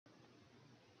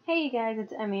Hey you guys,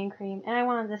 it's Emmy and Cream, and I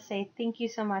wanted to say thank you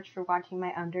so much for watching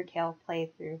my Undertale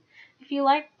playthrough. If you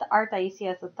liked the art that you see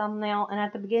as the thumbnail and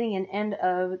at the beginning and end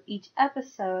of each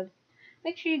episode,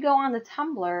 make sure you go on the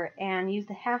Tumblr and use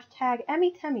the hashtag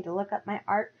EmmyTemmie to look up my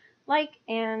art, like,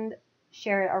 and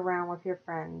share it around with your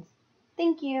friends.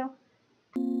 Thank you!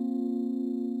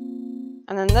 And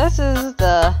then this is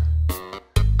the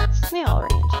snail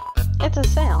range. It's a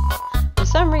snail. For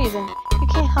some reason, you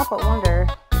can't help but wonder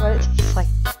what it tastes like.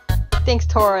 Thanks,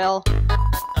 Toriel.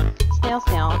 Snail.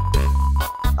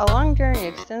 A long journey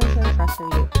extends in front of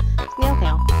you.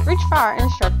 Snail. Reach far and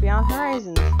stretch beyond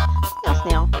horizons.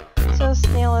 Snail. So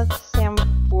snaileth Sam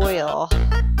Boyle.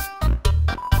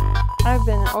 I've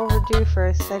been overdue for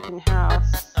a second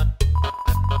house.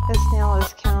 The snail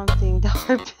is counting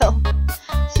dollar bill.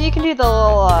 So you can do the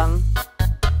little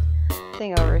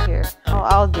thing over here. Oh,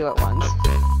 I'll do it once.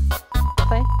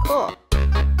 Okay, cool.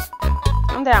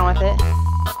 I'm down with it.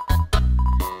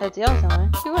 That's the other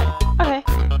one. You win. Okay.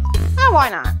 Oh, why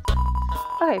not?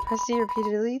 Okay, press C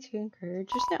repeatedly to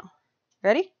encourage your snail.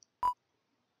 Ready?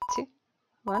 2,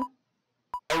 1.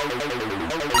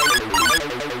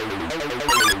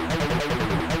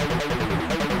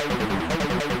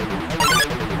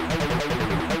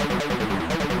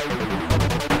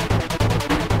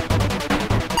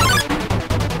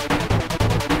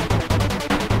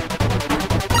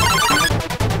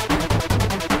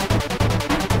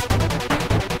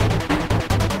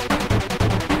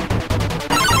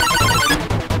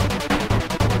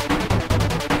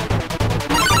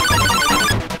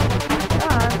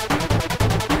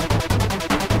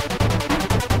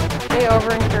 I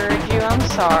over-encourage you, I'm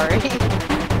sorry. I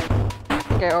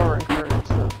think I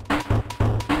over-encouraged you.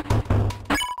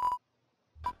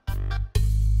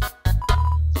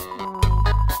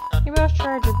 You both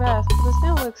tried your best, but the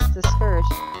snail looks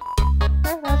discouraged.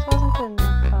 Her best wasn't good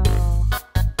enough. Oh.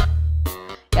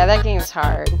 Yeah, that game's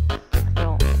hard. I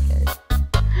don't like it.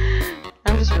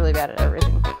 I'm just really bad at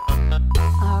everything.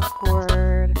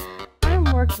 Awkward. I'm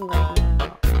working right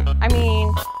now. I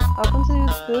mean, welcome to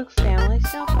the Spook Family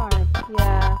Snail Farm.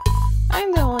 Yeah,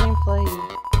 I'm the only employee.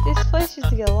 This place used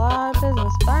to get a lot of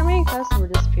business, but our main customer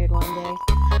disappeared one day.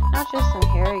 Not just some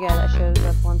hairy guy that shows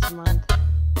up once a month.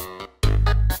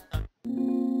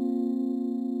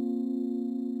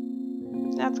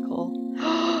 That's cool.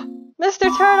 Mr.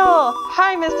 Turtle!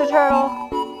 Hi, Mr. Turtle!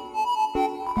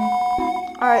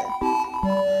 Alright.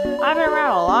 I've been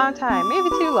around a long time, maybe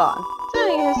too long.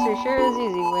 Studying history sure is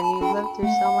easy when you've lived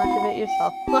through so much of it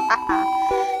yourself.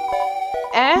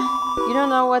 Eh? You don't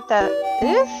know what that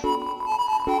is?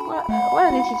 What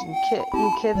are they teaching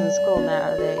you kids in school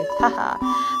nowadays? Haha.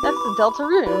 That's the Delta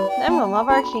Rune, the emblem of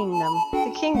our kingdom.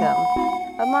 The kingdom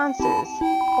of monsters.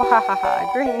 Wahahaha.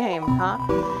 Great name, huh?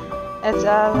 It's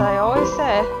as I always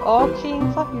say, all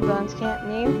King Fluffy Buns can't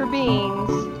name for beans.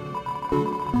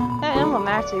 That emblem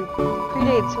actually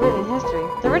predates written history.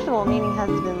 The original meaning has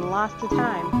been lost to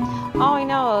time. All we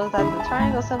know is that the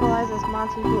triangle symbolizes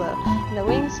Monte Hula, and the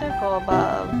winged circle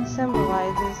above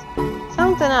symbolizes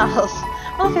something else.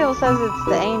 One fable says it's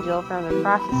the angel from the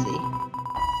prophecy.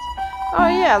 Oh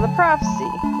yeah, the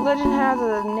prophecy. Legend has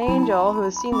an angel who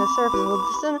has seen the surface will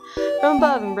descend from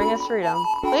above and bring us freedom.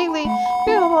 Lately,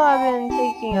 people have been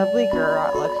taking a bleaker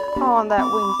outlook, calling that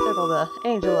winged circle the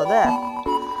angel of death.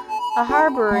 A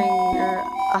harbinger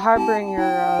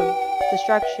of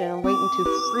destruction waiting to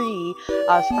free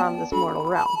us from this mortal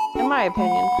realm. In my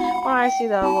opinion, when I see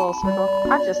that little circle,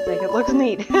 I just think it looks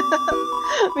neat.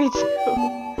 Me too.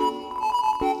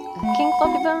 King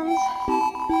Fluffy Buns?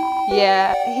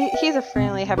 Yeah, he's a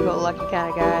friendly, happy-go-lucky kind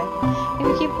of guy. If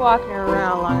you keep walking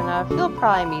around long enough, you'll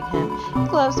probably meet him.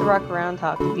 He loves to rock around and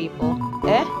talk to people.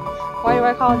 Eh? Why do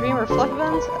I call a dreamer Fluffy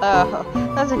Buns? Oh,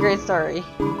 that's a great story.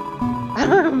 I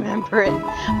don't remember it,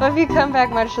 but if you come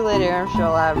back much later, I'm sure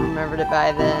I'll have remembered it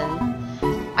by then.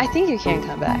 I think you can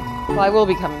come back. Well, I will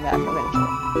be coming back eventually.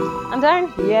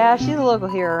 Undyne? Yeah, she's a local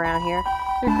hero around here.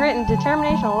 Through grit and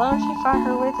determination alone, she fought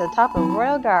her way to the top of the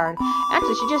Royal Guard.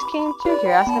 Actually, she just came through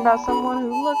here asking about someone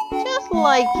who looked just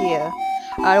like you.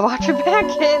 I'd watch her back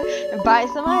in and buy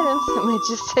some items and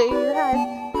just say you're hi.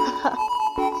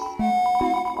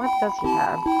 What does he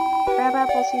have? Crab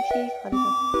apple, sweet tea?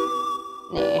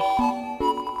 Nah.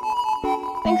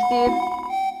 Thanks, dude.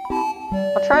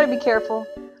 I'll try to be careful.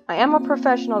 I am a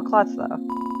professional klutz, though.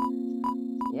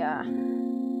 Yeah.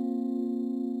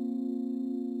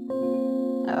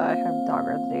 Oh, I have dog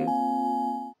breath, dude.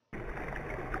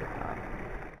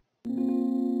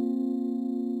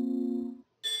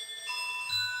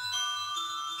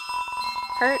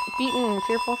 Hurt, beaten, and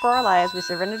fearful for our lives, we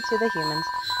surrendered to the humans.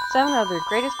 7 of their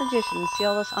greatest magicians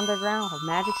sealed us underground with a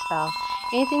magic spell.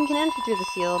 Anything can enter through the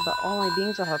seal, but only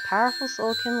beings with a powerful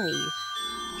soul can leave.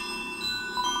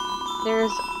 There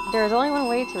is only one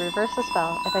way to reverse the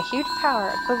spell. If a huge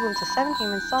power equivalent to 7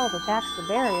 human souls attacks the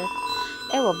barrier,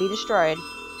 it will be destroyed.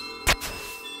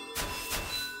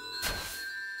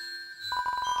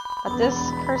 But this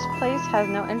cursed place has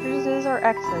no entrances or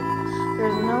exits. There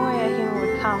is no way a human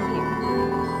would come here.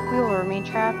 We will remain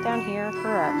trapped down here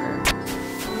forever.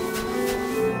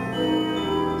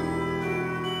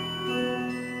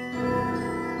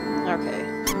 Okay,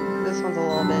 this one's a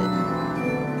little bit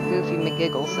goofy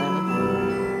McGiggleson.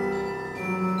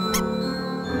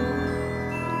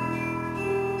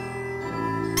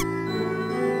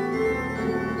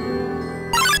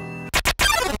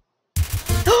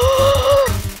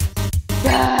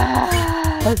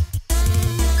 Yes!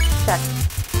 Check.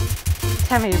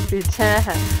 Temmie,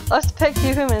 let's pick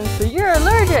you humans, but you're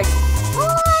allergic!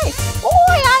 Oi!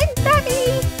 Oi, I'm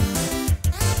Temmie!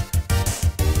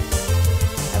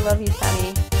 I love you,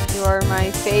 Temmie. You are my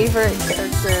favorite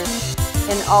character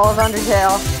in all of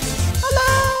Undertale.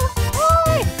 Hello!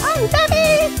 Oi! I'm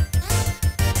Temmie!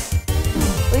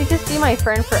 Will you just be my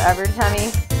friend forever,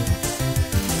 Temmie?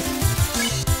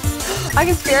 I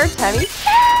can spare Temmie.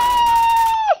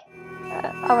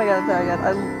 Oh my god, sorry, I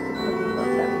fucking love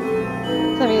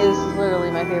Temmie. Temmie is literally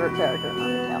my favorite character in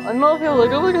Undertale. And most people are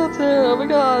like, oh my god, Sam, oh my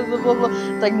god, blah blah blah.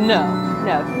 It's like, no,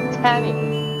 Temmie.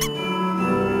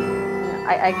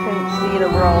 I couldn't see the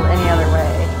world any other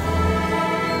way.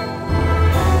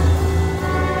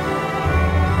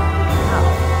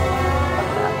 Oh.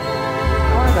 I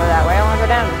want to go that way. I want to go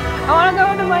down. I want to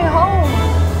go to my home.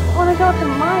 I want to go to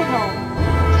my home.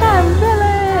 Tem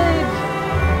Village.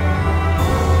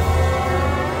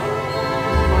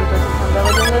 I want to go to Tem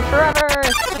Village and live forever.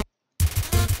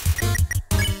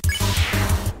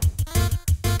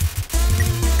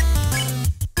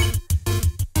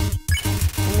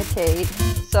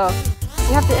 So,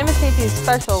 you have to imitate these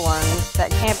special ones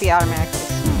that can't be automatically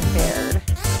spared.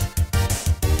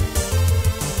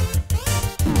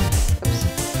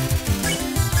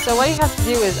 Oops. So what you have to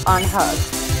do is unhug.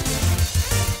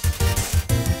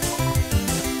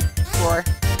 Or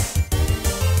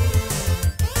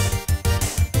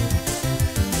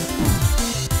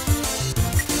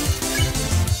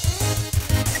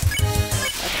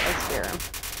let's spare him.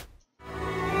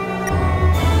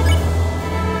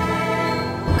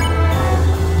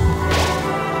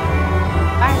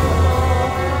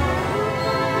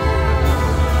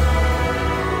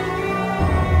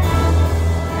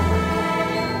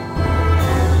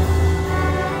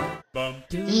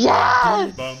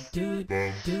 Yes!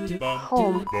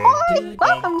 Home. Oi!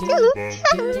 Welcome to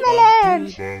Tem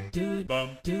Village!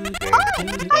 Hi,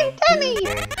 I'm Temmie!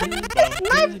 It's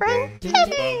my friend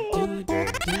Temmie!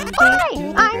 Hi,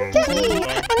 I'm Temmie!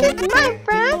 And it's my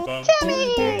friend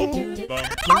Temmie!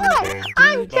 Hi,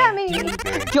 I'm Temmie!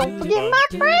 Don't forget my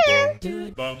friend!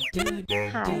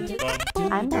 Hi,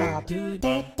 I'm Bob.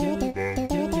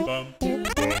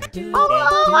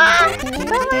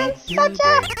 Oh, that's such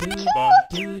a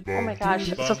cute! Oh my gosh,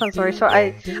 so fun story. So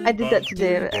I did that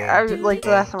today. Like the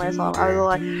last time I saw him, I was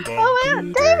like, oh my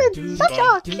god, David, such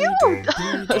a cute!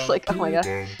 I was like, oh my god,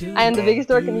 I am the biggest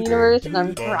dork in the universe, and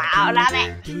I'm proud of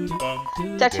it.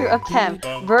 Statue of Tem,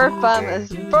 Verb Bum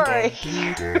is furry.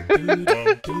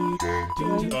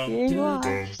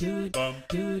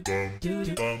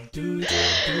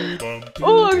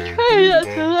 Oh, I'm trying not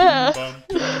to laugh.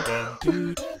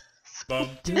 Tem,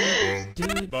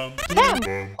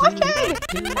 watch it!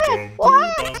 Hey,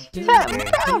 what? Tem,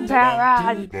 come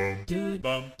parrot!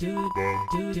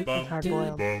 It's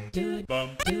hard-boiled.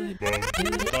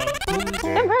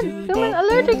 Tem heard human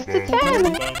allergic to Tem.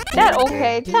 That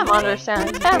okay, Tem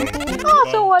understands. Tem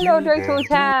also allergic to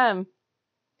Tem.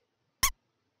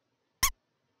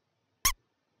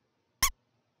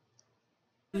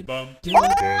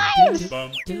 Lives!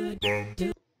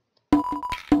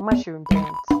 Mushroom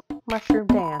dance. Mushroom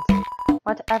dance.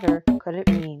 Whatever could it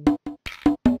mean?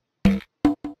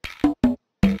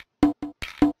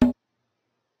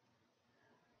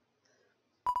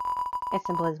 It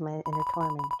symbolizes my inner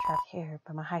torment, trapped here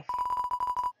by my high fear.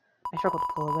 My struggle to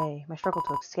pull away, my struggle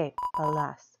to escape, but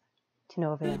alas, to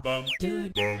no avail.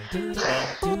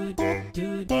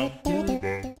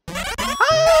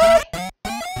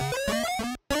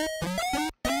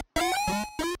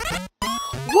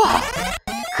 Whoa!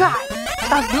 God!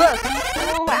 Tough look!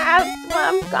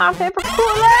 I'm gone paper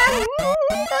cooler!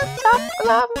 Tough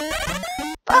glove!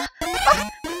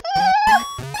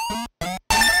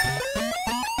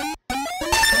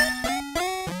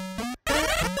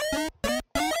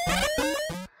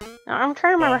 I'm I'm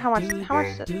trying to remember how much shields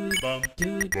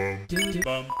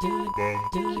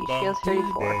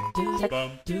 34. 6.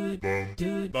 Okay.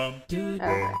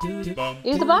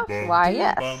 Use the box? Why,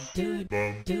 yes.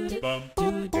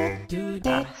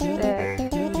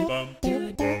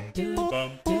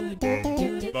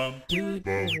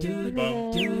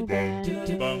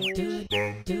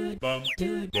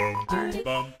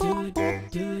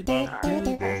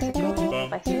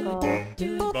 Bicycle.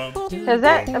 Because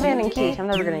that abandoned cage, I'm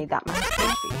never gonna need that much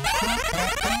HP.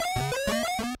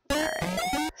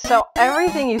 Alright. So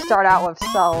everything you start out with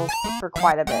sells for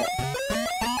quite a bit.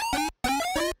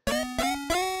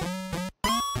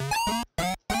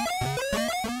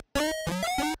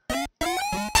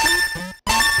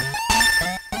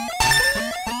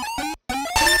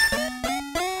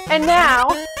 And now,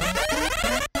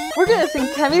 we're gonna sing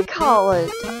Temmie College.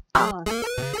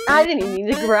 I didn't even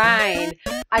need to grind.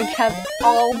 I kept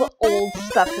all the old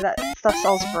stuff because that stuff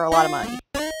sells for a lot of money.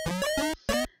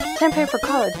 10 pay for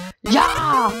college.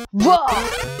 Yeah! Whoa!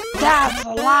 That's a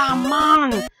lot of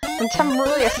money! And Tem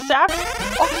really accepts?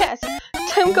 Oh yes!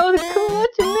 Tem go to college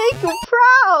to make you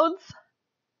proud!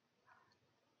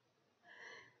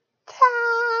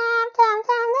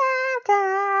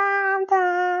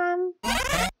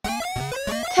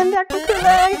 Tem back for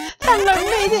college! Tem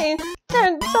amazing!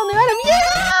 Tem something item!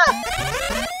 Yeah!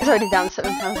 It's already down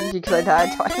 7 pounds because I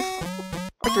died twice.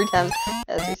 Or 3 times.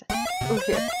 3 times. Oh,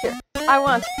 here. I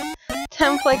want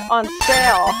Template on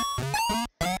sale.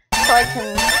 So I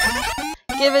can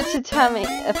give it to Temmie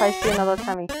if I see another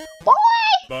Temmie. Boy!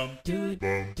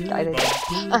 Guided.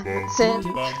 Send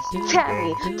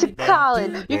Temmie to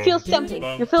college. You feel something.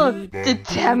 You feel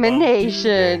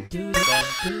determination.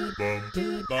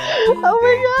 Oh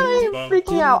my god, I'm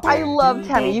freaking out. I love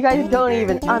Temmie. You guys don't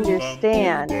even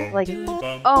understand. Like,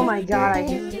 oh my god, I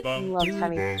just love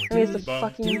Temmie. Temmie is the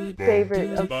fucking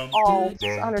favorite of all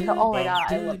Undertale. Oh my god,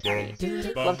 I love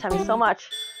Temmie. Love Temmie so much.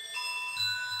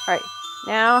 Alright,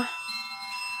 now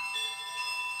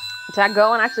to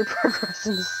go and actually progress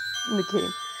in the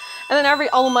game. And then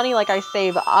all the money like I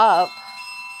save up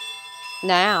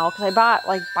now, because I bought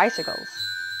like bicycles.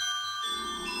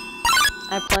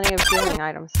 I have plenty of healing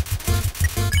items.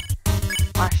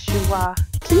 Washua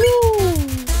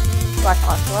clean! Wash.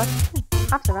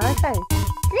 After that I say,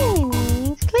 green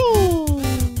means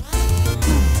clean!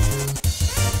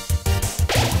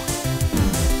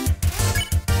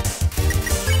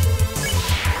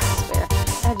 Spare.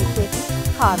 Education,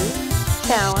 hobby,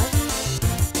 talent.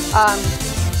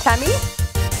 Temmie?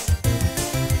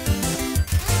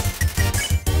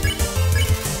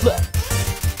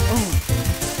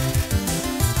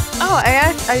 Oh, I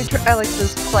like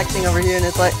this flexing over here, and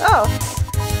it's like, oh,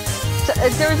 so,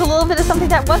 there was a little bit of something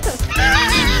that wasn't.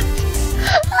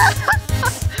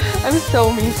 I'm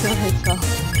so mean to myself.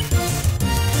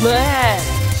 Flex,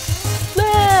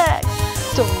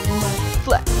 so much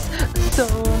flex, so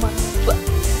much flex,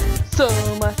 so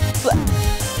much flex.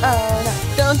 Oh no,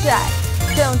 don't die,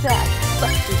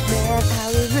 flex this man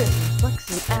out of the room,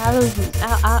 flexing out of the room,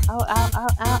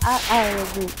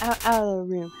 out of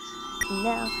the room.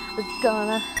 Now we're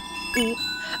gonna eat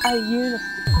a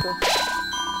unicycle.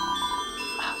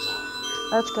 Oh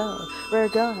yeah, let's go. We're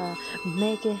gonna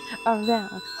make it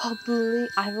around. Hopefully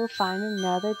I will find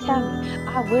another Temmie.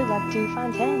 I would like to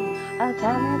find Temmie. A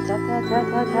Temmie.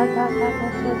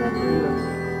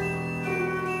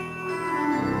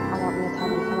 I want me a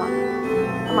Temmie.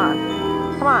 Come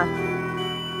on.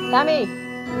 Temmie.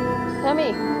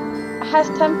 It has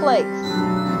templates.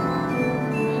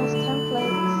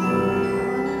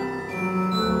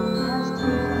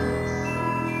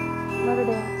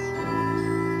 Dance.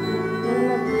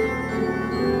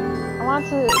 I want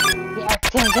to. Yeah,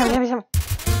 damn.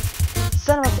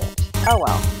 Son of a bitch. Oh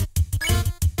well.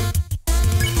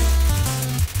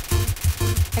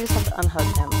 I just have to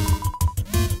unhook him.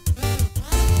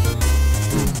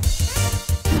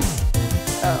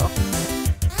 Oh.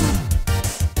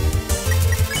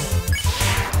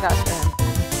 Gotcha.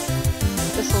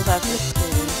 This will have this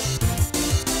please.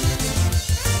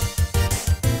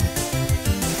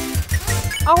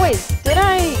 Oh wait, did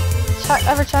I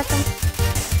ever check him?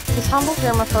 His humble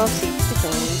germaphobe seeks to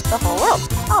cleanse the whole world.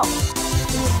 Oh.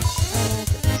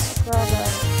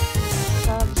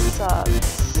 Subs.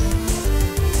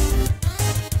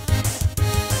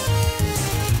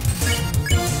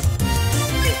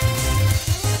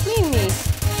 Clean me.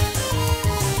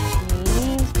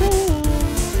 Clean.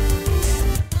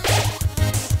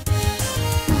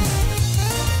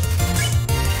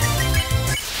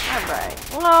 Alright.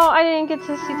 Well, I didn't get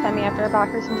to see Temmie after I bought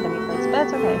her some Temmie plates, but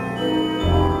that's okay.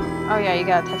 Oh yeah, you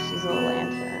gotta touch these little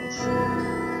lanterns.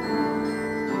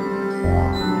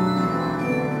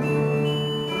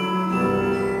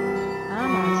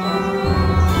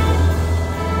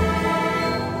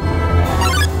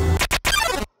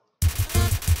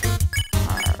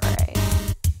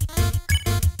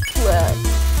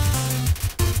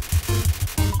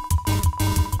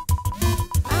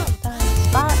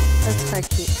 That's kind of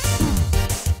cute.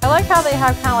 I like how they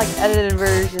have kind of like edited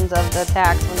versions of the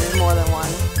attacks when there's more than one.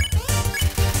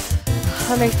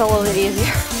 That makes it a little bit easier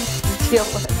to deal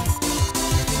with.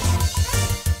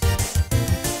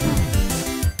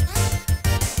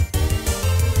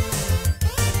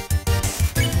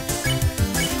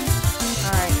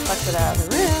 Alright, flex it out of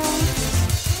the room.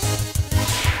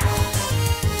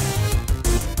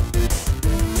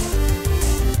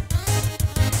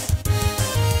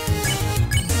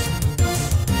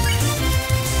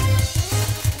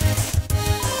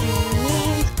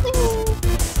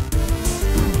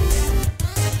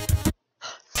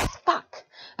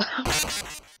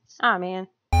 Ah, man.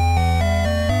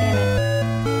 Damn it.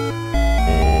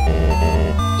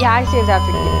 Yeah, I saved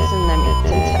after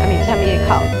Temmie to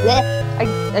college.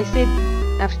 I saved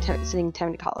after sending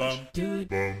Temmie to college.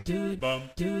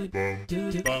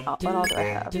 Oh, what all do I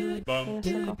have?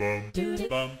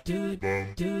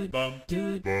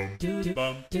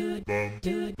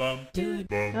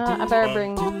 I better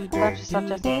bring a bunch of stuff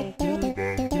just in case.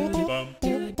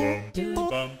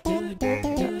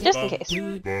 Just in case.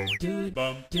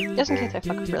 Just in case I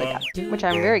fuck up really bad, which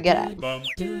I'm very good at.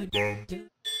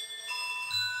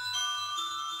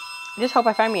 I just hope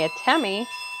I find me a Temmie.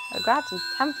 I've got some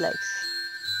templates.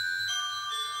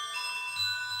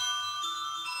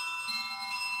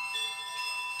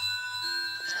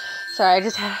 Sorry, I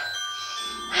just had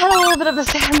a little bit of a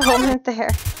sad moment there.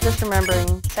 Just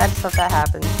remembering sad stuff that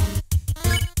happened.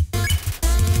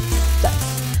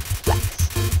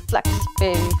 Flex,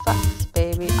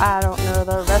 baby. I don't know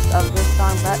the rest of this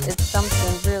song, but it's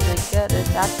something really good. It's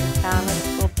actually kind of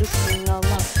cool to sing along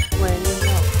when you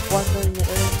know what the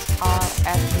lyrics are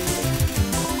actually.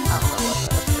 I don't know what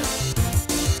the lyrics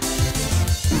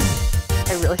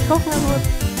are. I really don't remember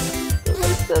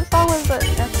what the song was, but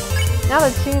now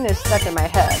the tune is stuck in my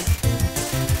head.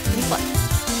 He's flexing.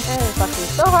 And he's flexing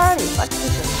so hard, he's flexing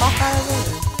so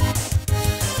hard.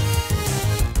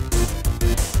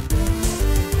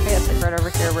 Like right over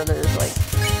here where there's like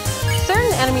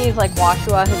certain enemies like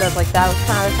Washua who does like that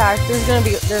kind of attack.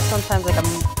 There's sometimes like a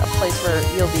place where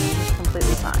you'll be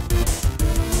completely fine.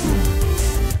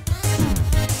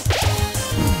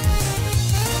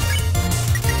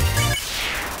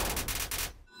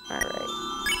 Alright.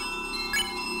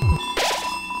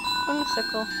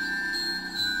 Sickle.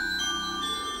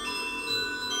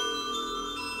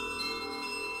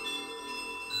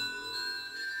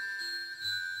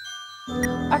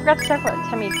 I forgot to check what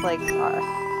Temmie flakes are.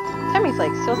 Temmie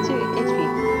flakes, heals 2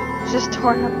 HP. Just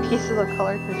torn up pieces of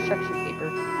colored construction paper.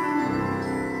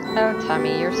 Oh,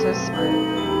 Temmie, you're so smart.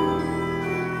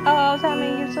 Oh,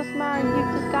 Temmie, you're so smart. You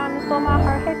just gone and stole my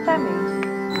heart. Hey, Temmie.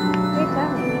 Hey,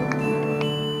 Temmie.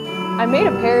 I made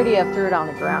a parody of Threw It on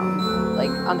the Ground. I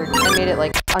made it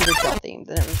like Undertale themed,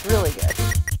 and it was really good.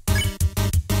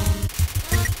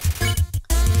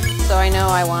 So I know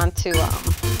I want to,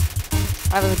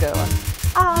 that was a good one.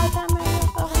 Oh, Temmie,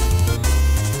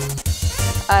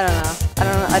 I don't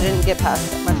know. I didn't get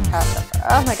much past that part.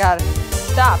 Oh my god.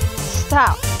 Stop.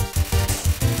 Stop.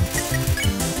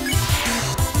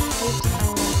 Oops, I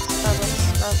meant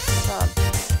scrub.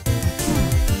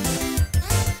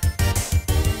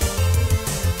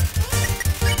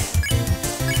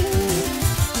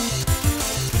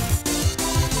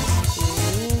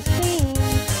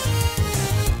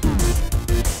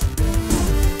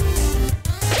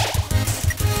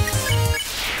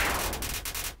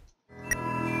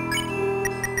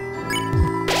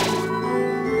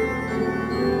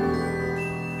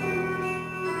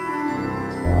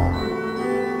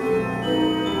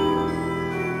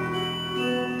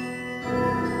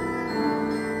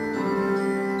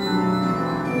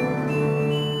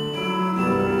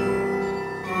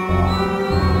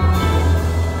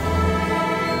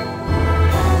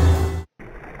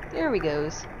 There he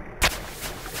goes.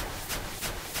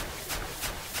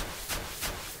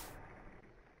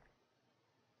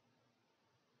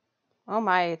 Oh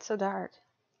my, it's so dark.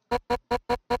 Oh,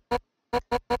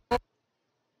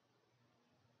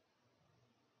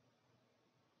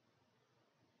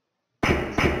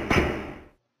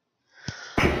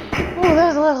 that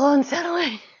was a little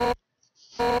unsettling.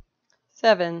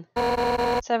 7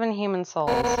 human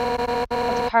souls.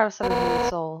 As a part of 7 human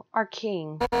soul, our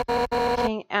king,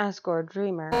 King Asgore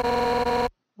Dreamer,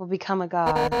 will become a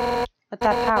god. With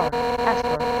that power,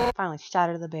 Asgore will finally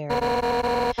shatter the barrier.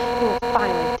 He will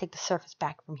finally take the surface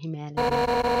back from humanity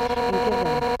and give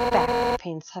them back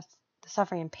the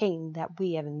suffering and pain that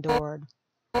we have endured.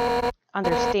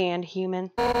 Understand,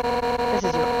 human? This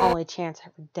is your only chance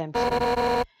at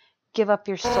redemption. Give up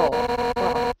your soul, or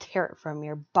I'll tear it from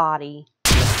your body.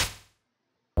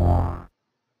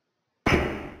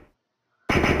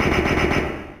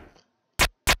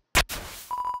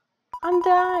 I'm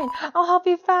dying. I'll help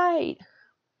you fight.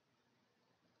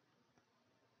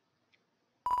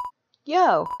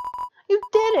 Yo, you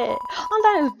did it. I'm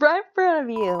dying right in front of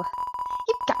you.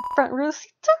 You got front row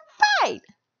seat to fight.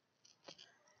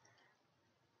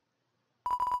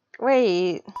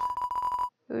 Wait,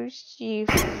 who's she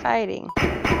fighting?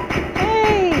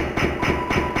 Hey,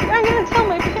 you're not gonna tell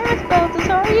my parents about this,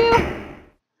 are you?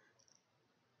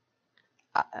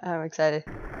 I'm excited.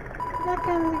 You're not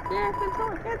gonna tell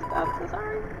my parents about this,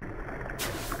 are you?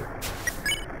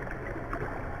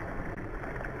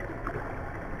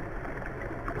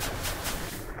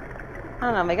 I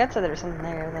don't know, my gut said there was something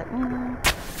there. Like,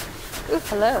 Ooh,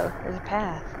 hello, there's a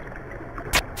path.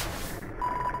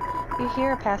 You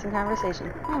hear a passing conversation.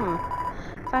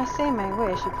 If I say my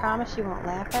wish, you promise you won't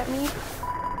laugh at me?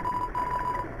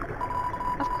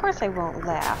 Of course I won't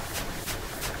laugh.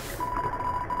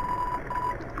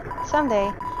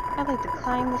 Someday, I'd like to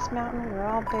climb this mountain we're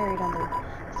all buried under,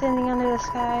 standing under the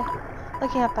sky,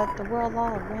 looking up at the world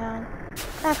all around.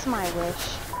 That's my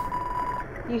wish.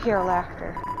 You hear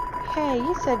laughter. Hey,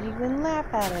 you said you wouldn't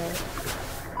laugh at it.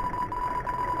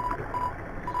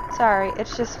 Sorry,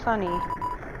 it's just funny.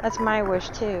 That's my wish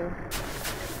too.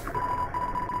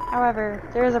 However,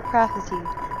 there is a prophecy.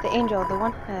 The angel, the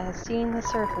one who has seen the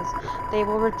surface, they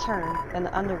will return, and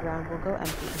the underground will go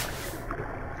empty.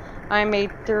 I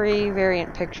made 3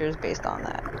 variant pictures based on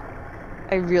that.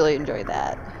 I really enjoyed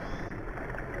that.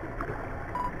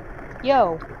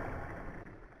 Yo!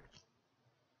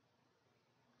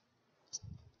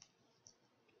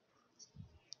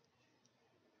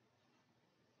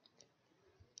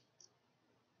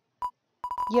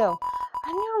 Yo,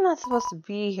 I know I'm not supposed to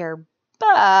be here,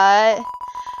 but I want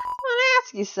to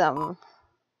ask you something.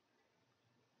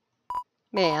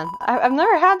 Man, I've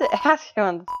never had to ask you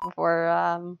on this before.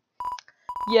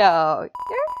 Yo,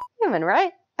 you're human,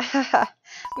 right?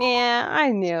 Man,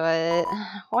 I knew it.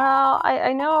 Well,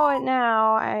 I know it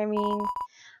now. I mean,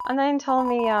 and then told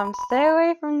me, stay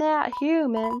away from that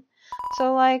human.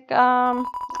 So, like,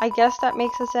 I guess that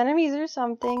makes us enemies or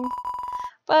something.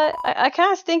 But I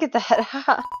kind of stink at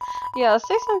that. Yo,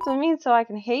 say something mean so I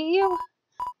can hate you?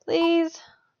 Please?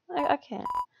 I can't.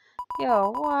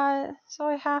 Yo, what? So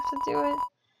I have to do it?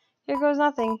 Here goes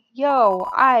nothing. Yo,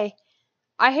 I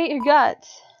hate your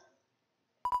guts.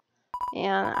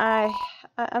 And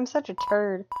I'm such a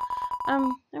turd.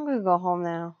 I'm gonna go home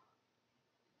now.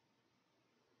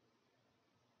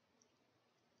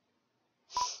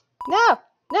 No!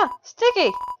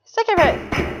 Sticky face!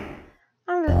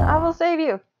 I will save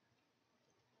you.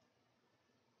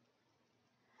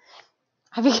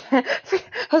 I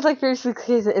was like fiercely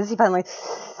crazy. Is he finally?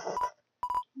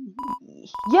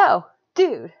 Yo,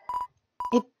 dude.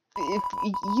 If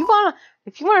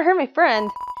you wanna hurt my friend,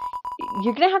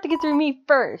 you're gonna have to get through me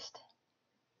first.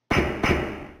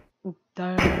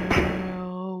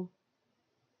 Damn.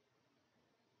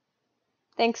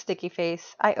 Thanks, Sticky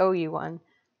Face. I owe you one.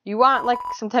 You want, like,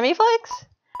 some Temmie flakes?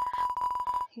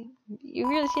 You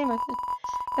really see my friend.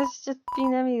 It's just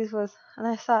being enemies was, and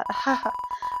I thought, haha,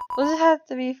 we'll just have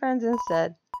to be friends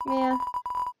instead. Man,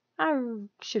 I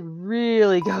should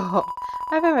really go home.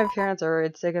 I bet my parents are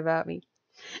worried sick about me.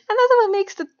 And that's what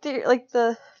makes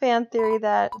the fan theory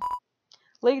that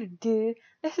later, dude,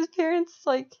 if his parents,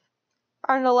 like,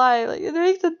 aren't alive, like, it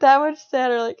makes it that much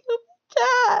sadder, like, oh my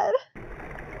god.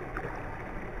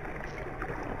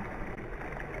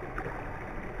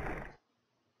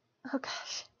 Oh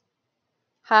gosh.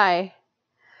 Hi.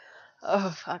 Oh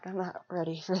fuck, I'm not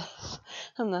ready for this.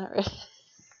 I'm not ready.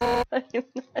 I'm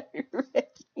not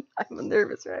ready. I'm a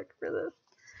nervous wreck for this.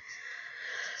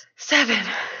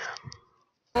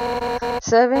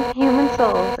 7 human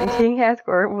souls and King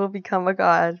Hathor will become a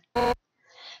god.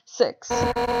 6.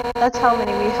 That's how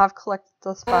many we have collected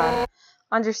thus far.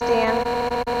 Understand?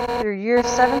 Through your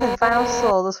 7th and final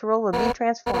soul, this world will be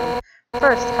transformed.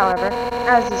 First, however,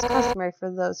 as is customary for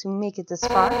those who make it this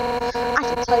far, I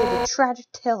shall tell you the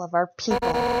tragic tale of our people.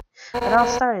 It all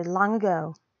started long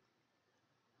ago.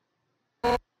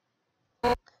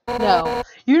 No.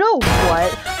 You know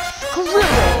what? Screw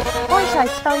it! Why should I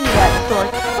tell you that story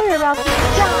when you're about to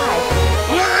die?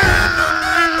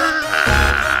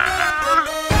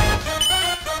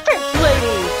 First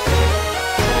lady!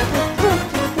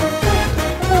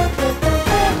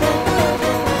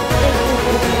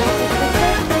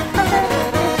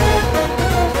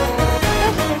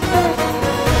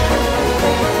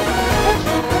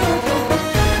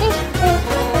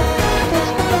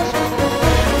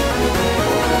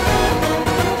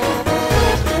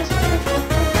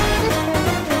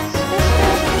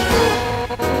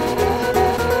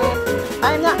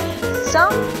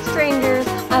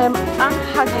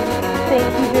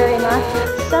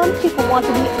 people want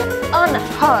to be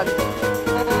unhugged.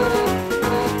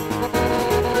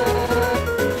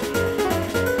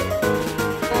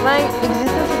 My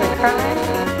existence is a crime?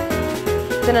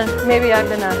 Maybe I've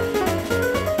been a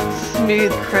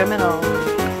smooth criminal.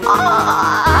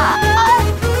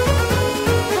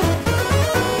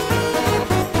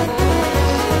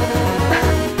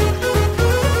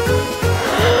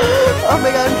 Oh my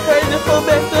god, I'm trying to pull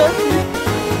back laughter.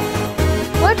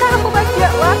 What kind of pull back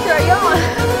laughter are you on?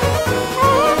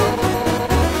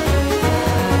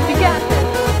 You got this.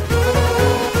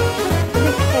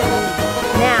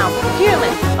 Now,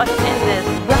 humans, let's end this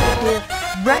right here,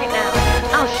 right now.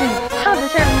 I'll show you how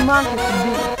determined monsters can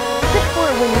be. Sit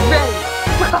forward when you're ready.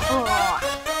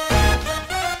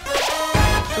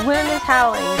 The wind is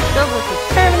howling, filled with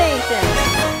determination.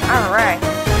 Alright,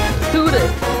 do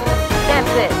this.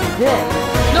 That's it. Good.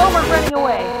 No more running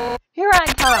away. Here I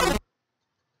come.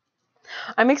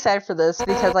 I'm excited for this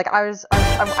because, like, I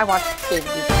watched baby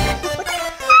videos.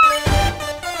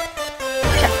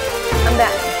 Check. I'm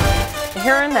back. A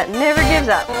heron that never gives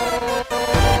up.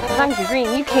 As long as you're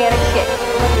green, you can't escape.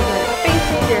 Unless you're going to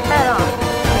face your head on.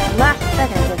 Last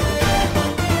second, baby.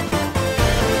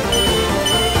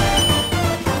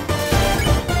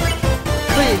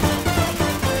 Please.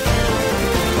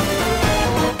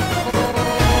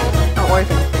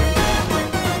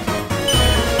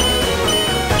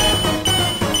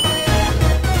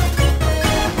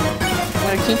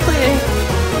 I'm gonna keep pleading.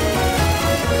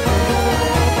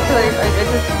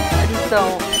 I just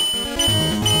don't.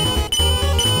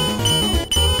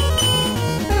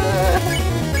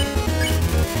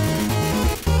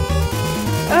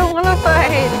 I don't wanna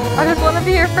fight. I just wanna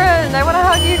be your friend. I wanna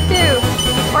hug you too.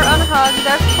 Or unhug,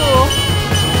 that's cool.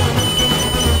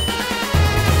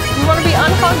 You wanna be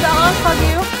unhugged? I'll unhug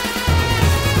you.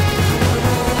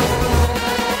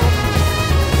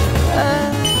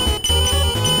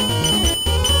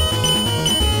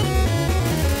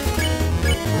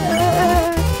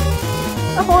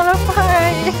 I wanna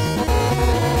fight.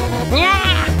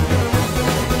 Yeah.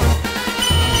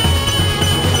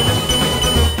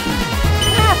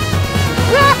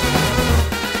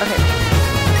 Okay.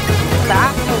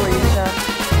 Stop, Alicia.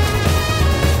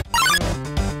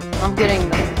 I'm getting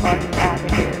the fuck out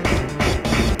of here.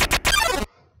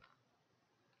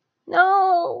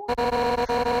 No!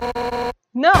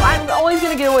 No, I'm always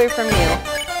gonna get away from you.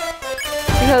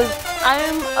 Because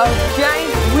I'm a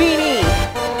giant weenie.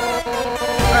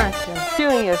 Aren't you?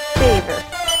 Doing you a favor.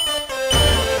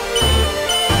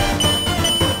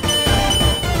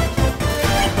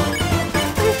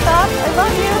 Please stop. I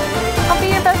love you. I'll be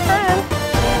your best friend.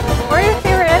 We're your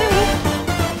favorite enemy.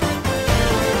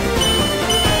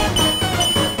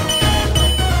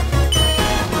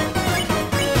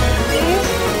 Please?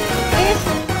 Please?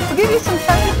 I'll give you some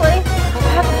time to play. I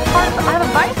have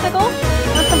a bicycle.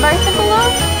 Want some bicycle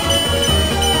love?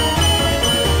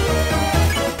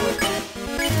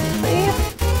 Please?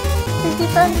 Please be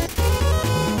friends.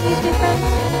 Please be friends.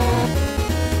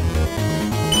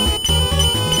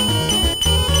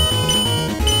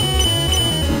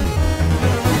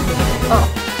 Oh,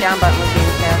 down button was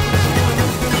being cast.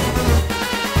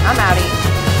 I'm outie.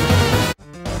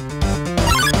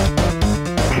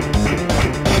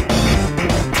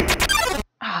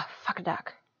 Ah, fuck a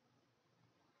duck.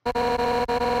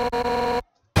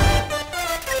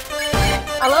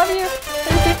 I love you.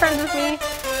 Please be friends with me.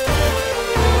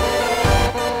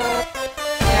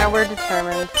 Yeah, we're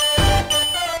determined.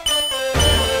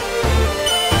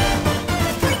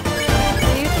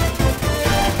 Please?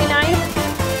 Be nice.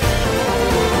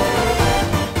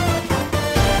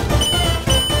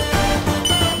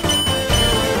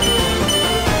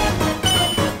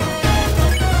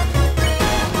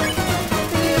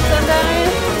 Please, I'm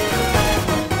dying.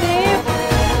 Please.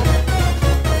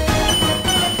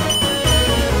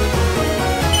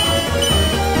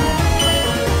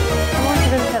 I've only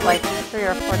been hit like 3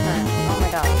 or 4 times. Oh my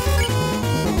god.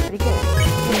 It's pretty good.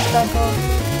 Special.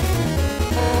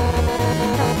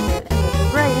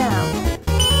 Right now.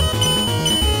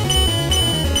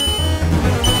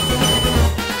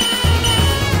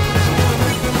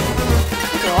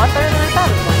 It's a lot better than I thought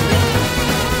it was going to be.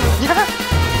 Yeah.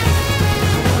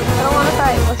 I don't want to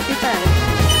fight. Let's be friends.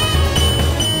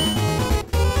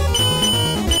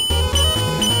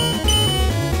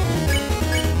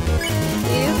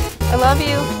 Please? I love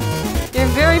you. You're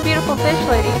a very beautiful fish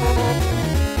lady.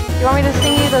 You want me to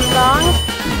sing you the song?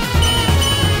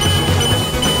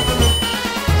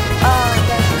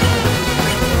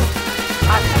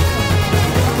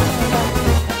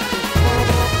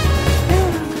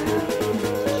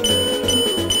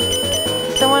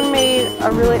 Someone made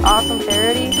a really awesome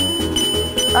parody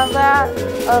of that,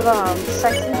 of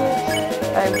sexy bitch.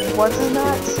 I was his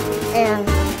nuts, and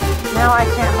now I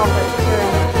can't help it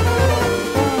hearing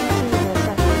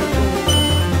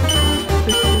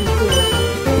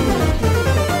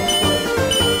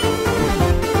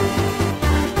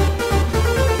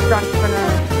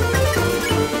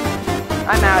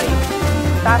I'm outie.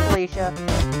 Bye, Felicia.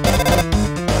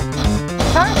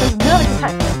 Sorry, this is not a good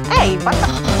time. Hey, what the?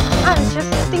 I was just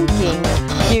thinking.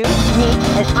 You, me,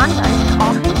 and Undyne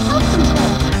all hang out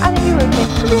sometime. I think you would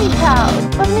make great pals.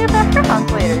 Let's meet up at her house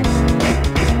later.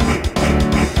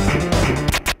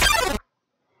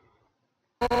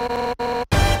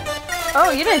 Oh,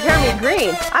 you didn't turn me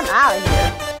green. I'm out of here.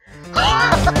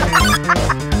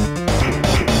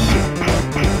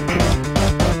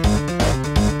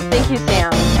 Thank you,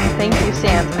 Sam. Thank you,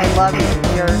 Sam. I love you.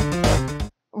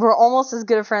 We're almost as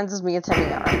good of friends as me and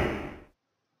Temmie are.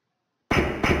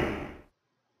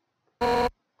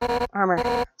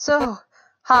 Armor. So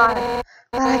high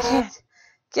that I can't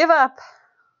give up.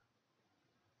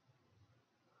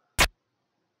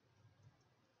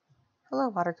 Hello,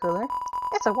 water cooler.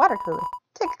 It's a water cooler.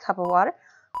 Take a cup of water.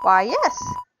 Why, yes.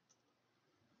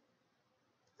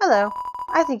 Hello.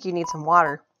 I think you need some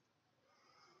water.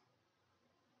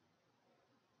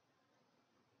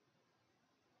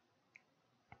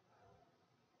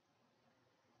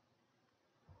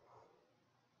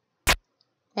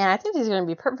 Man, I think these are going to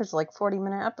be perfect for like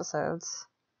 40-minute episodes.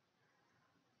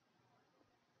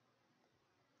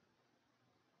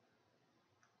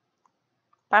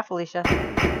 Bye, Felicia.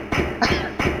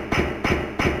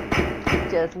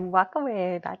 Just walk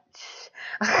away, bitch.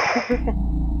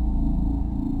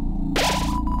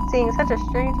 Seeing such a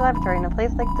strange laboratory in a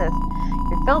place like this,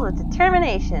 you're filled with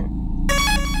determination.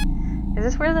 Is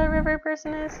this where the river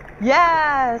person is?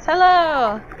 Yes!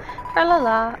 Hello!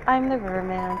 Tra-la-la, I'm the river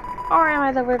man. Or am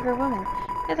I the river woman?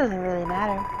 It doesn't really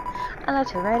matter. I love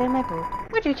to ride in my boat.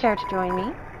 Would you care to join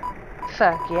me?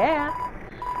 Fuck yeah!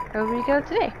 Where will we go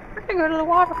today? We're gonna go to the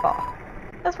waterfall.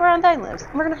 That's where Undyne lives.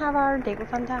 We're gonna have our date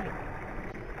with Undyne.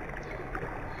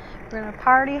 We're gonna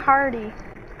party hardy.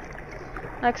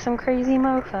 Like some crazy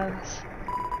mofos.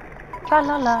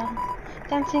 Tra-la-la.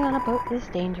 Dancing on a boat is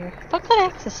danger. But good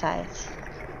exercise.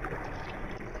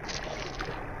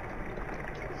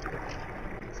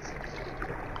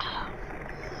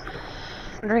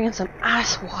 I'm drinking some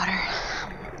ice water.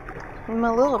 I'm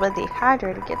a little bit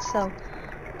dehydrated. It gets so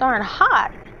darn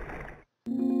hot.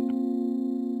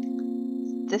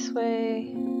 This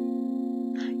way.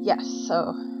 Yes,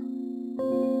 so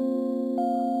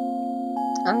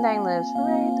Undyne lives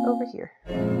right over here.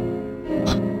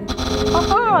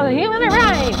 Oh, the human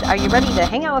arrived! Are you ready to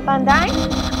hang out with Undyne?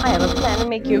 I have a plan to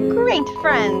make you great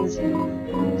friends.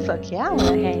 Fuck yeah, I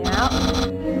wanna hang out.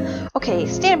 Okay,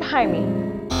 stand behind me.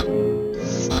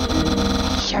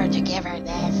 Sure to give her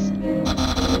this.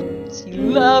 She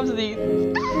loves these.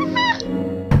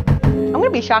 I'm gonna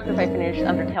be shocked if I finish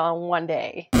Undertale in one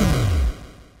day.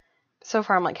 So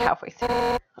far, I'm like halfway through.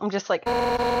 I'm just like,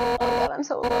 oh god, I'm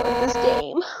so in love with this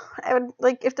game. I would,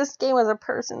 like, if this game was a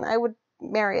person, I would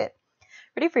marry it.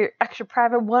 Ready for your extra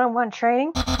private one-on-one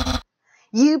training?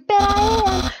 You bet I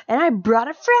am! And I brought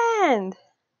a friend!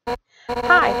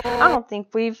 Hi, I don't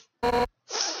think we've...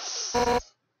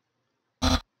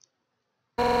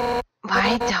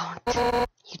 Why don't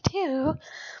you two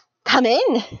come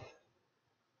in?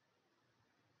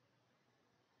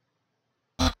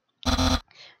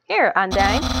 Here,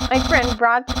 Undyne, my friend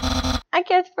brought a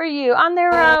gift for you on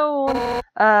their own.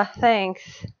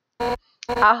 Thanks.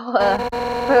 I'll,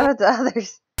 put the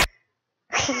others.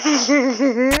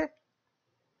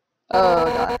 Oh,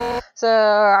 God. So,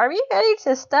 are we ready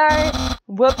to start?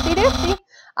 Whoopsie doopsie.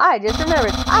 I just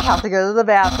remembered. I have to go to the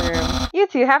bathroom. You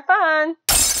two have fun.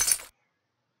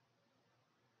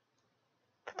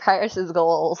 Papyrus's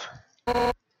goals.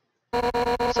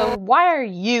 So why are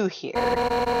you here?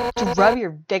 To rub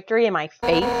your victory in my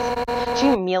face?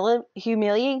 To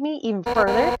humiliate me even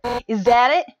further? Is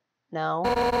that it? No.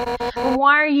 Then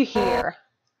why are you here?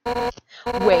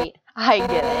 Wait, I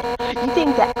get it. You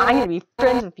think that I'm gonna be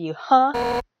friends with you, huh?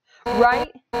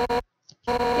 Right?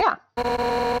 Yeah.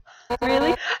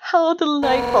 Really? How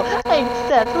delightful. I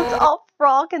accept. Let's all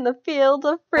frolic in the field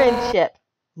of friendship.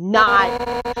 Not.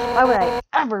 Why would I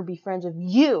ever be friends with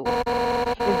you?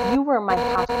 If you were my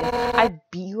house guest, I'd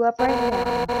beat you up right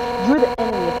now. You're the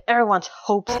enemy of everyone's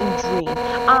hopes and dreams.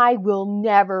 I will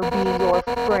never be your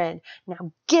friend.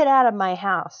 Now get out of my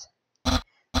house.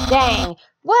 Dang,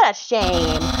 what a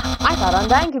shame. I thought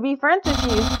Undyne could be friends with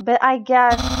you, but I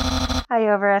guess I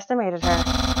overestimated her.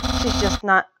 She's just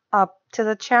not up to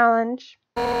the challenge.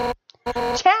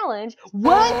 Challenge?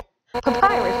 What?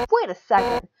 Papyrus, wait a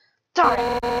second. Darn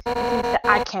it! It thinks that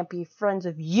I can't be friends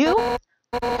with you?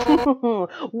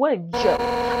 What a joke.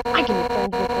 I can be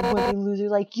friends with a wimpy loser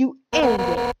like you any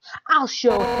day. I'll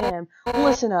show him.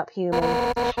 Listen up, human.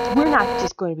 We're not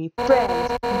just going to be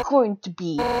friends. We're going to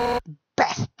be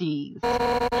besties.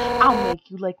 I'll make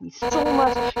you like me so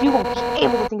much you won't be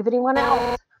able to think of anyone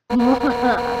else.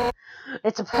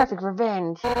 It's a perfect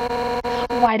revenge.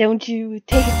 Why don't you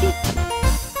take a seat?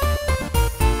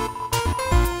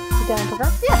 Sit down,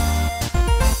 Papa. Yes.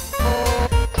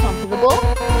 Comfortable?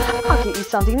 I'll get you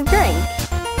something to drink.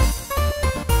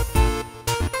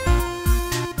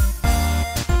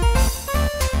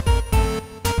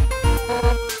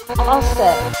 All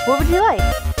set. What would you like?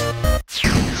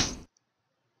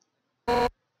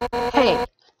 Hey,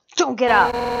 don't get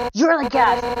up. You're the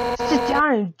guest. Sit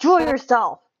down and enjoy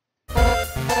yourself.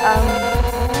 Just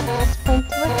point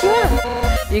to what you want.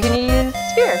 You can use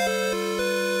sphere.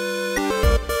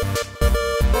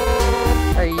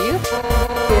 Are you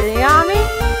getting on me?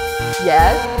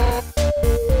 Yes.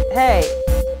 Hey,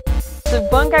 the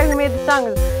one guy who made the song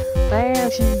is "Bam,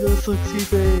 she's a sexy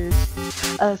fish,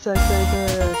 a sexy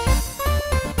fish."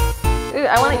 Ooh,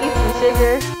 I want to eat some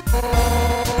sugar.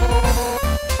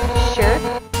 Sure.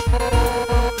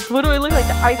 What do I look like?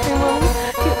 The ice cream woman?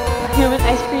 Human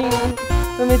ice cream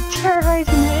woman terrorize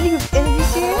humanity with energy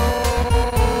sphere?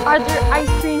 Are there ice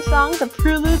cream songs, a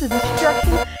prelude to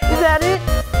destruction? Is that it?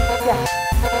 Yeah.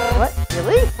 What?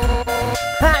 Really?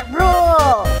 That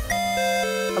rules!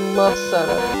 I love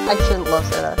soda. I shouldn't love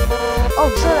soda. Oh,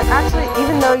 soda, actually,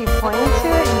 even though you pointed to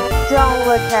it, you don't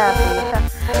look happy.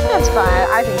 That's fine.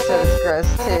 I think soda's gross,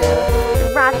 too.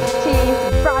 It rots your teeth,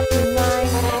 it rots your mind,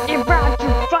 it rots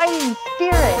your fighting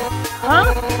spirit. Huh?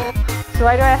 So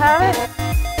why do I have it?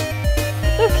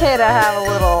 It's okay to have a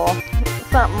little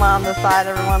something on the side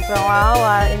every once in a while.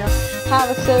 Have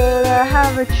a soda,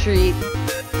 have a treat.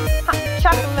 Hot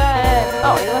chocolate!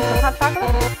 Oh, you want some hot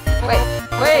chocolate?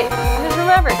 Wait, I just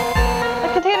remembered. The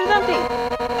container's empty.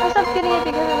 I stopped getting it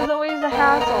because it was always a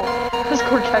hassle. This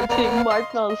score kept getting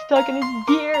marshmallows stuck in his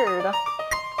beard.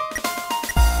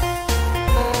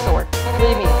 Sword.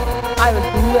 Believe me, I would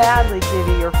gladly give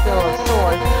you your fill of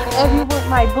swords if you weren't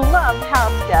my beloved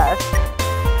house guest.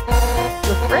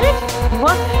 The fridge? You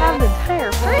want to have the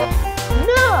entire fridge?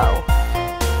 No!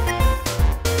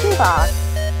 Teapot.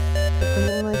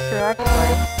 Definitely correct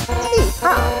choice. Tea,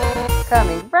 huh?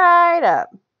 Coming right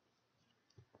up.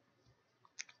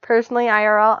 Personally,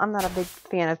 IRL, I'm not a big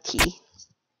fan of tea.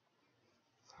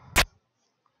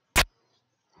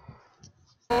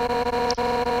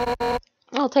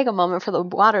 It'll take a moment for the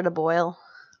water to boil.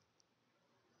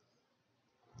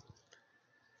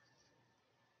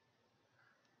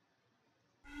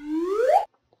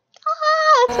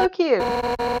 Ah, that's so cute.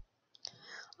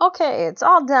 Okay, it's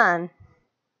all done.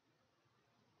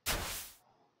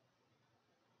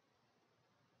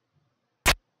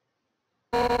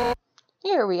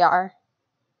 Here we are.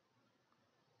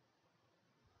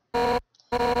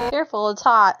 Careful, it's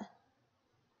hot.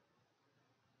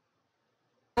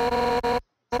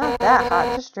 It's not that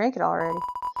hot, just drink it already.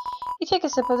 You take a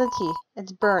sip of the tea.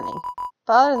 It's burning.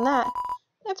 But other than that,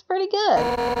 it's pretty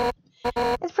good.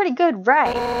 It's pretty good,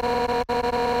 right?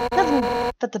 Nothing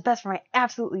but the best for my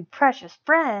absolutely precious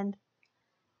friend.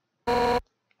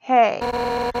 Hey,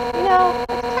 it's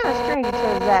kind of strange you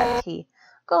chose that tea.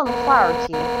 Golden flower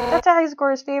tea. That's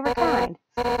Icegore's favorite kind.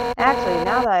 Actually,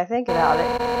 now that I think about it,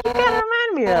 you kind of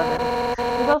remind me of him.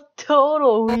 We're both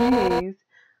total weenies.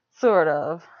 Sort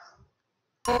of.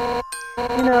 I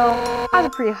was a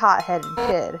pretty hot-headed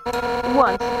kid.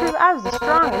 Once, to prove I was the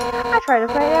strongest, I tried to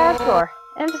fight Asgore.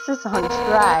 Emphasis on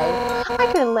tried. I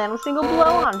couldn't land a single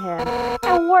blow on him.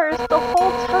 And worse, the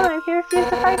whole time he refused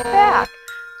to fight back.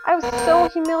 I was so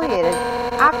humiliated.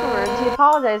 Afterwards, he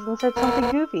apologized and said something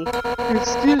goofy.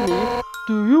 Excuse me,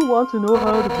 do you want to know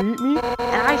how to beat me?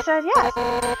 And I said yes.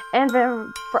 And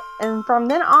from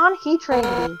then on, he trained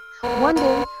me. One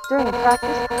day, during a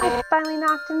practice, I finally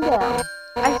knocked him down.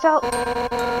 I felt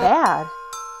bad.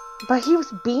 But he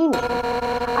was beaming.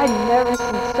 I'd never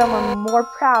seen someone more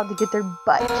proud to get their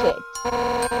butt kicked.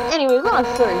 Anyway, long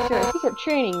story short, he kept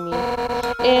training me.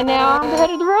 And now I'm the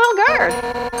head of the Royal Guard.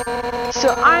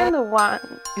 So I'm the one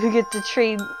who gets to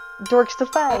train dorks to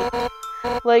fight.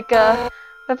 Like,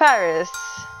 Papyrus.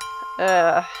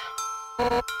 To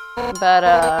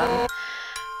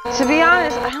be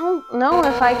honest, I don't know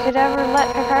if I could ever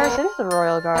let Papyrus into the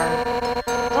Royal Guard.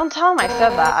 Don't tell him I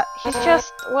said that. He's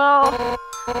just, well,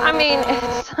 I mean,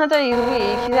 it's not that he's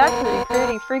weak. He's actually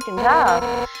pretty freaking tough.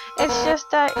 It's just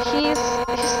that he's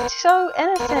so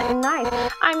innocent and nice.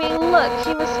 I mean, look,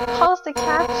 he was supposed to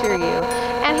capture you,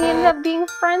 and he ended up being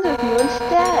friends with you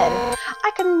instead.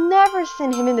 I could never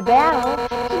send him into battle.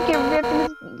 He'd get ripped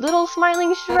into little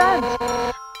smiling shreds.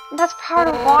 And that's part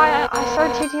of why I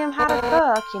started teaching him how to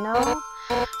cook, you know?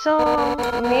 So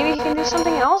maybe he can do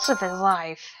something else with his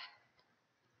life.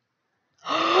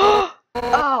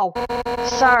 Oh,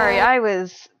 sorry, I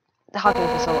was talking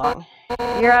for so long.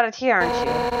 You're out of tea, aren't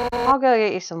you? I'll go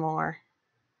get you some more.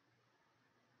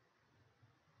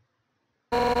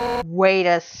 Wait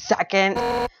a second.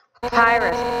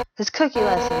 Papyrus, his cookie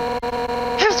lesson.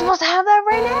 You're supposed to have that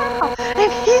right now. And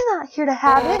if he's not here to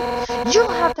have it, you'll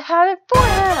have to have it for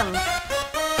him.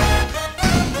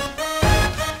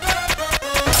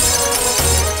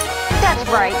 That's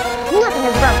right. Nothing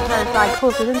has brought Firefly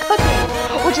closer than cooking.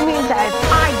 Which means that if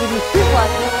I give you his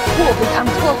lesson, we'll become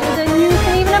closer than you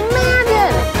can even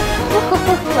imagine.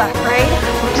 Afraid?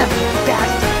 We're just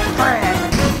best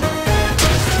friends.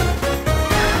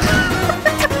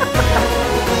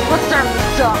 Let's start with the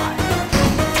sauce.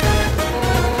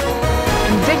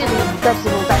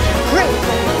 Vegetables that are great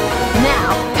for me.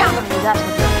 Now, pound on me, that's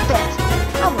what you're best.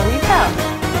 How will you tell?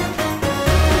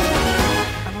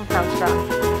 I don't sound strong.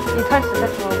 You punch the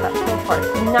vegetables that pull apart,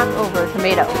 knock over a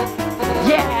tomato.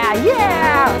 Yeah,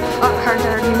 yeah! Our hearts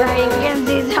are uniting against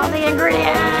these healthy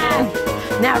ingredients!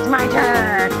 Now it's my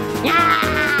turn! Yeah!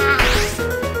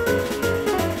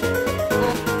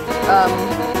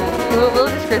 We'll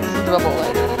just create this into a bowl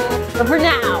later. But for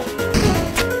now,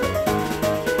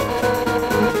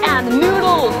 and the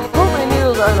noodles! Homemade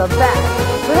noodles are the best!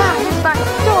 Without just by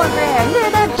store brand, they're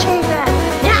the cheapest!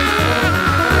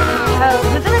 Yeah!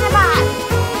 What's in the pot?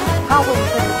 How will you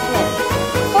put this in?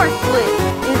 Firstly,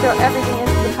 you throw everything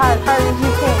into the pot as hard as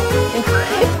you can. And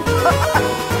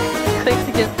click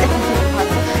to get everything.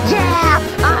 Yeah!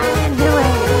 I'm into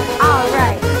it!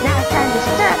 Alright, now it's time to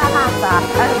stir the pasta.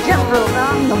 A jump rule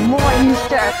on the more you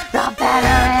stir, the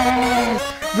better it is!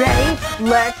 Ready?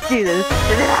 Let's do this!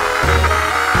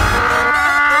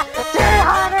 Stir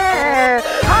harder!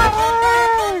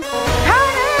 Harder!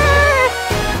 Harder!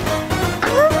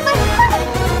 I'm losing my breath!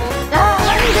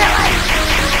 Let me do it!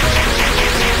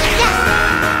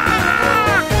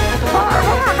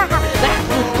 That's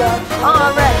the stuff.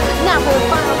 Alright, now for the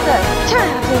final step. Turn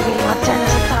up the heat. Let's turn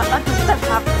this up to step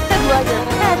top. And let your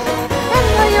passion and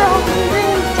let your whole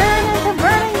dreams turn into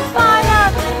burning fire.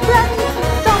 Ready?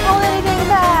 Don't hold anything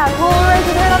back. We'll raise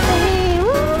it up the heat.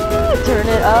 Woo! Turn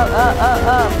it up.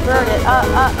 Burn it up.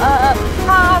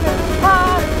 Harder.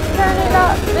 Turn it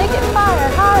up. Make it fire.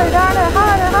 Harder.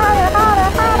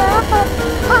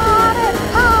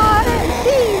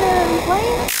 See them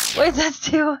flame. Wait, that's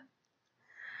too.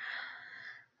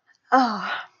 Oh.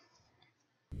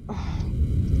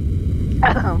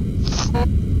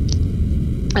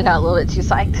 I got a little bit too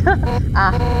psyched.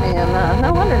 Man, no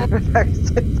wonder the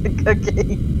first the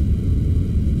cookie.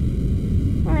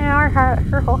 Yeah,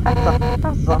 her whole head's up.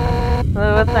 That's something. So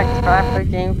what's next?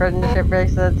 Trafficking, friendship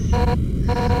bracelets.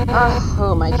 Oh, who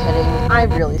am I kidding? I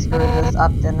really screwed this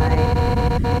up, didn't I?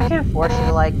 I can't force you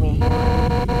to like me.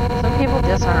 Some people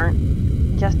just aren't.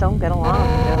 Just don't get along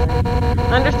with each other.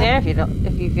 I understand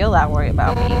if you feel that way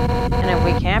about me, and if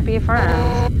we can't be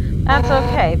friends, that's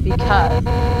okay, because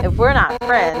if we're not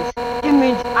friends, it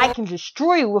means I can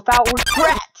destroy you without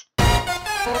regret.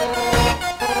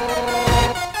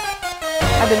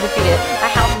 I've been defeated. My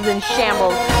house is in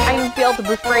shambles. I even failed to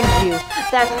befriend you.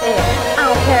 That's it. I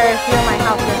don't care if you're my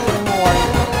house guest anymore.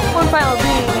 One final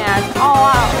beating match, all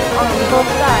out on both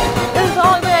sides. This is the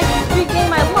only way I can regain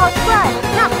my lost pride.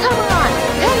 Now come on,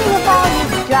 hit me with all you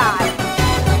got.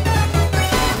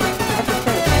 I can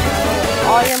finish.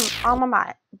 All your on my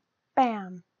mind.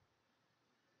 Bam.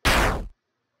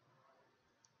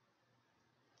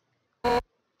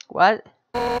 What?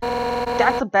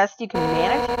 That's the best you can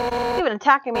manage? You've been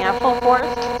attacking me at full force.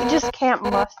 You just can't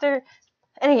muster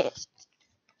any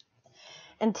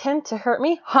intent to hurt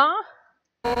me, huh?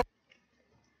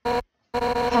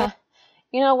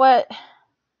 You know what?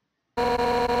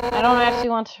 I don't actually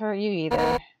want to hurt you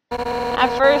either.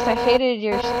 At first, I hated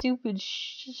your stupid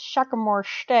shuckamore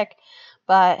shtick,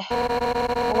 but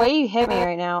the way you hit me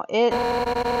right now, it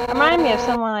reminded me of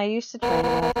someone I used to train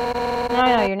with. Now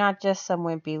I know you're not just some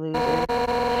wimpy loser.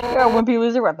 You're a wimpy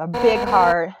loser with a big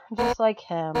heart, just like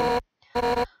him.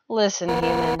 Listen,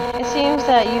 human, it seems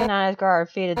that you and Asgard are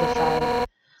fated to fight.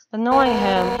 But knowing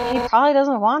him, he probably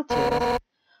doesn't want to.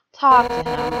 talk to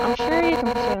him. I'm sure you can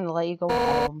persuade him to let you go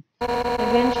home.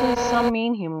 Eventually, some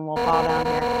mean human will fall down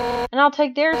here, and I'll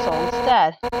take their soul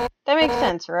instead. That makes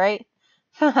sense, right?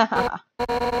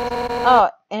 Oh,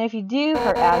 and if you do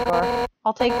hurt Asgore,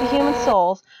 I'll take the human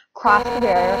souls, cross the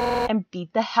barrier, and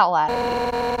beat the hell out of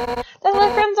you. That's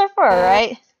what friends are for,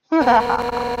 right?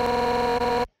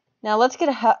 Now let's get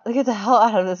the hell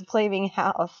out of this flaming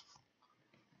house.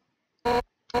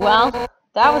 Well,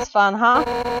 that was fun, huh?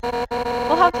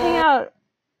 We'll have to hang out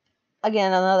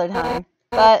again another time.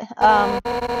 But,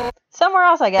 somewhere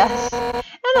else, I guess.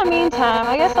 In the meantime,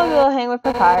 I guess I'll go hang with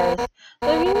Papyrus.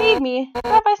 So if you need me,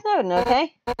 drop by Snowden,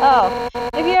 okay? Oh,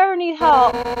 if you ever need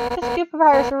help, just give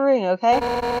Papyrus a ring, okay?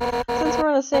 Since we're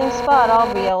in the same spot,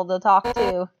 I'll be able to talk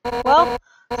too. Well,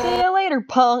 see you later,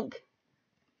 punk!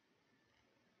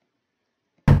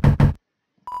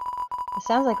 It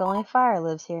sounds like only fire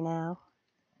lives here now.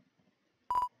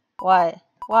 What?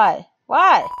 What?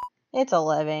 What? It's a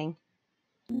living.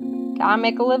 Gotta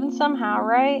make a living somehow,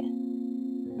 right?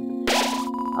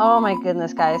 Oh my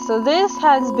goodness, guys. So this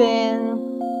has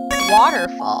been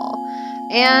Waterfall.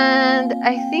 And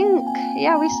I think,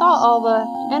 yeah, we saw all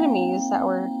the enemies that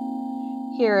were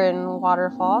here in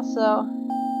Waterfall. So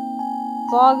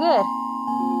it's all good.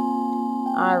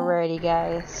 Alrighty,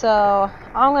 guys. So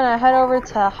I'm going to head over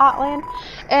to Hotland.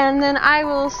 And then I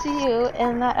will see you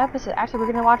in that episode. Actually,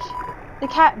 we're going to watch the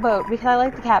cat boat because I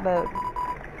like the cat boat.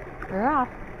 We're off.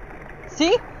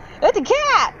 See? It's a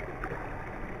cat!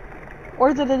 Or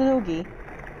is it a noogie?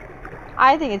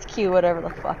 I think it's cute, whatever the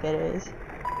fuck it is.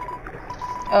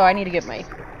 Oh, I need to get my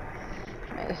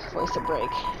voice a break.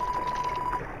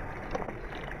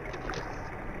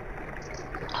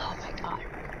 Oh my god.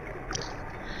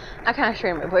 I kind of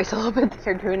strained my voice a little bit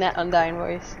there doing that Undying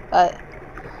voice. But,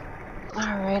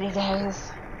 alrighty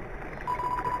guys.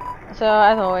 So,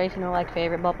 as always, like,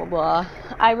 favorite, blah blah blah.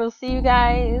 I will see you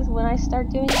guys when I start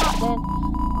doing that then.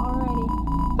 Alrighty.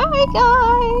 Bye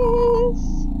guys!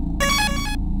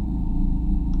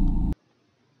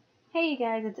 Hey you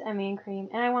guys, it's Emmy and Cream,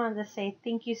 and I wanted to say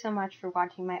thank you so much for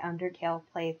watching my Undertale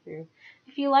playthrough.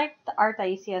 If you liked the art that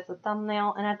you see as a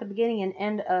thumbnail and at the beginning and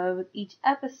end of each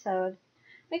episode,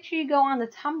 make sure you go on the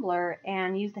Tumblr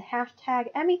and use the hashtag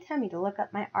Temmie to look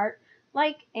up my art,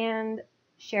 like, and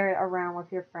share it around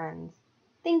with your friends.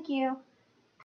 Thank you!